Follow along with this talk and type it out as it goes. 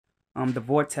the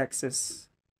vortexes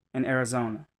in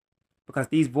Arizona, because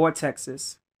these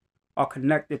vortexes are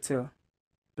connected to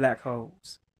black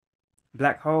holes.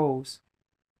 Black holes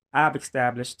I've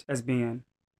established as being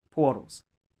portals.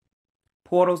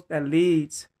 Portals that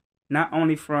leads not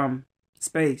only from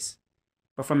space,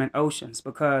 but from in oceans,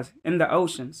 because in the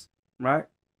oceans, right,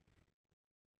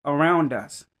 around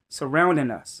us,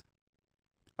 surrounding us,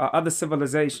 are other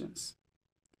civilizations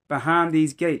behind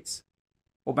these gates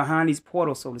or behind these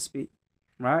portals, so to speak,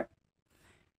 right?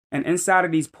 And inside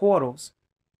of these portals,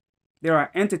 there are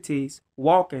entities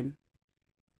walking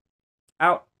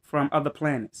out from other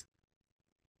planets.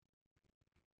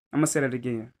 I'm going to say that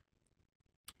again.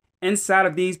 Inside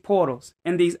of these portals,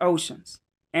 in these oceans,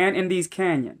 and in these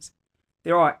canyons,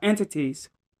 there are entities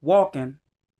walking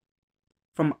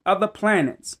from other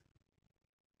planets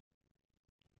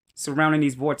surrounding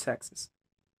these vortexes.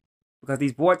 Because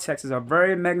these vortexes are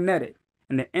very magnetic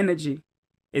and the energy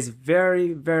is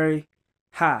very, very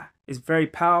high. It's very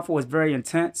powerful. It's very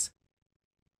intense.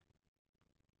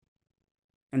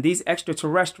 And these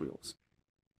extraterrestrials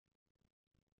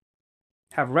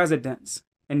have residence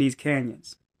in these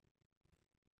canyons.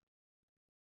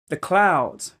 The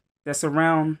clouds that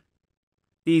surround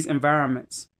these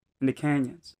environments in the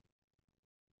canyons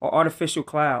are artificial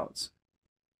clouds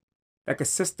that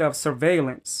consist of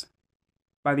surveillance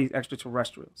by these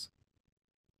extraterrestrials.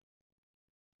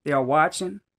 They are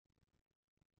watching.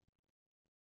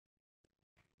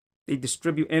 They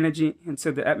distribute energy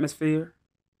into the atmosphere.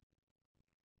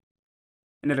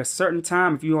 And at a certain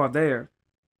time, if you are there,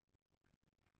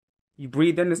 you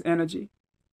breathe in this energy,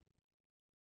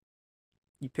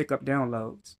 you pick up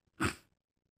downloads.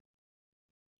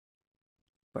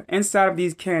 But inside of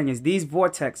these canyons, these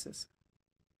vortexes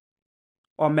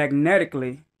are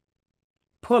magnetically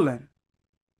pulling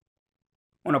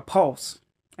on a pulse.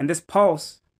 And this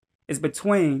pulse is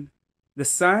between the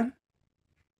sun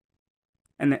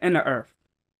and the inner earth.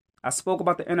 I spoke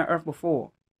about the inner earth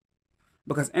before.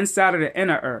 Because inside of the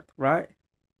inner earth, right,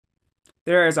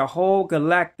 there is a whole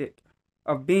galactic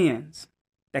of beings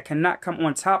that cannot come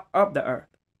on top of the earth.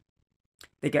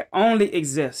 They can only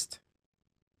exist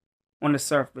on the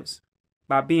surface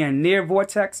by being near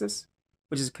vortexes,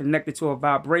 which is connected to a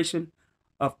vibration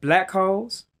of black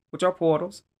holes, which are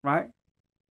portals, right?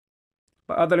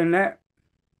 But other than that,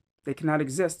 they cannot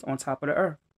exist on top of the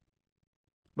earth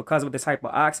because of the type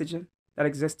of oxygen that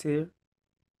exists here,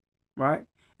 right?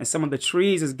 And some of the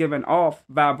trees is giving off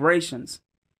vibrations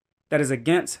that is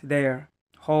against their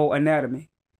whole anatomy.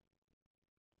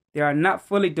 They are not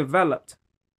fully developed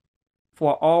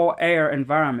for all air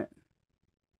environment.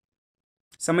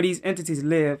 Some of these entities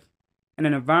live in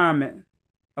an environment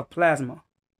of plasma.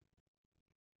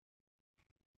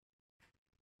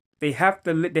 They have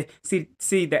to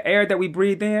see the air that we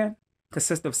breathe in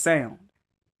consists of sound.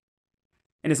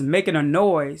 And it's making a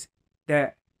noise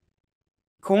that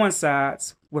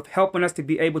coincides with helping us to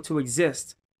be able to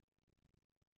exist.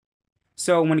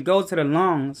 So when it goes to the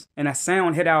lungs and a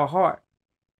sound hit our heart,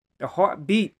 the heart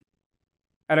beat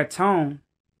at a tone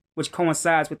which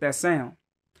coincides with that sound.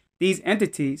 These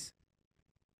entities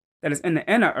that is in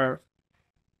the inner earth,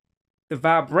 the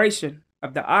vibration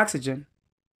of the oxygen,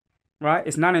 right,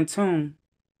 is not in tune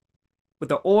with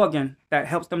the organ that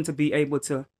helps them to be able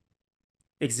to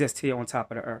exist here on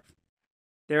top of the earth.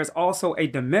 There is also a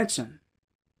dimension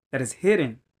that is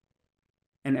hidden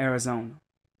in Arizona,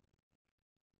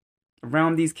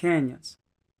 around these canyons,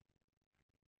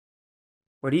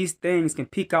 where these things can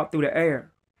peek out through the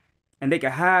air, and they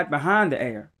can hide behind the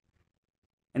air,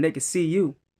 and they can see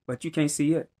you, but you can't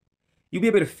see it. You'll be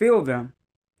able to feel them,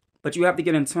 but you have to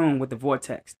get in tune with the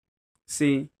vortex.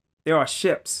 See, there are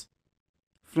ships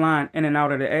flying in and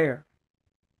out of the air.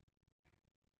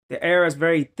 The air is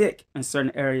very thick in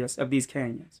certain areas of these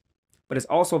canyons, but it's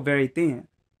also very thin.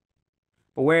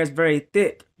 But where it's very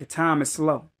thick, the time is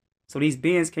slow. So these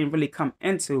beings can't really come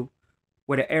into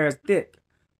where the air is thick.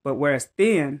 But where it's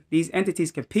thin, these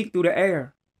entities can peek through the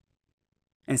air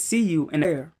and see you in the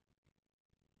air.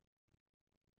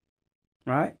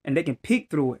 Right? And they can peek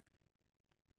through it.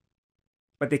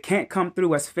 But they can't come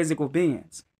through as physical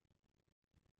beings.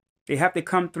 They have to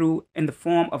come through in the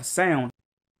form of sound.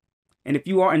 And if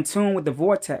you are in tune with the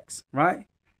vortex, right,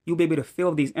 you'll be able to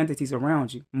feel these entities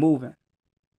around you moving.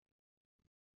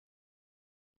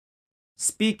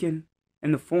 Speaking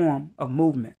in the form of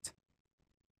movement.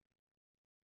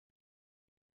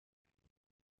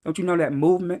 Don't you know that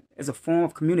movement is a form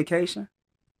of communication?